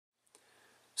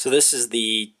So this is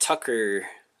the Tucker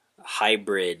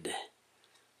Hybrid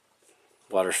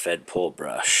water-fed pole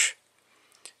brush.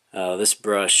 This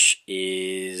brush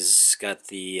is got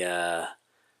the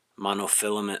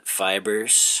monofilament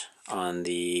fibers on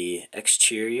the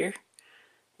exterior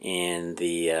and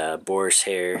the boar's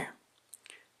hair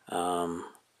on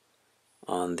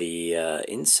the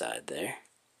inside there.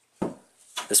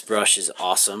 This brush is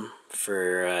awesome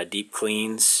for deep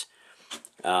cleans.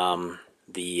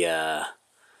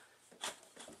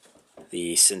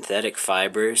 The synthetic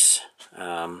fibers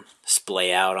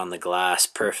splay out on the glass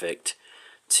perfect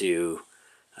to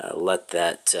let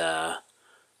that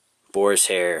boar's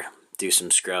hair do some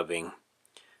scrubbing.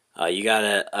 You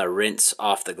gotta rinse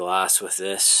off the glass with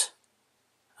this,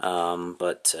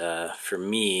 but for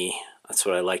me, that's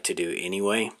what I like to do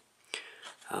anyway.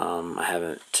 I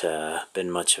haven't been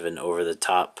much of an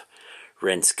over-the-top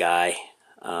rinse guy,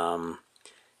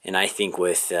 and I think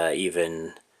with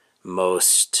even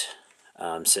most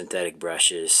synthetic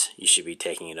brushes, you should be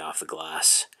taking it off the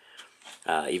glass.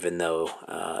 Even though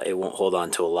it won't hold on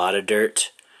to a lot of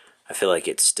dirt, I feel like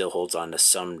it still holds on to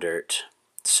some dirt.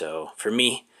 So for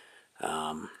me,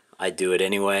 I do it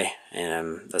anyway,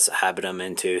 and that's a habit I'm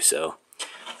into, so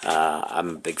I'm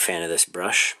a big fan of this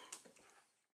brush.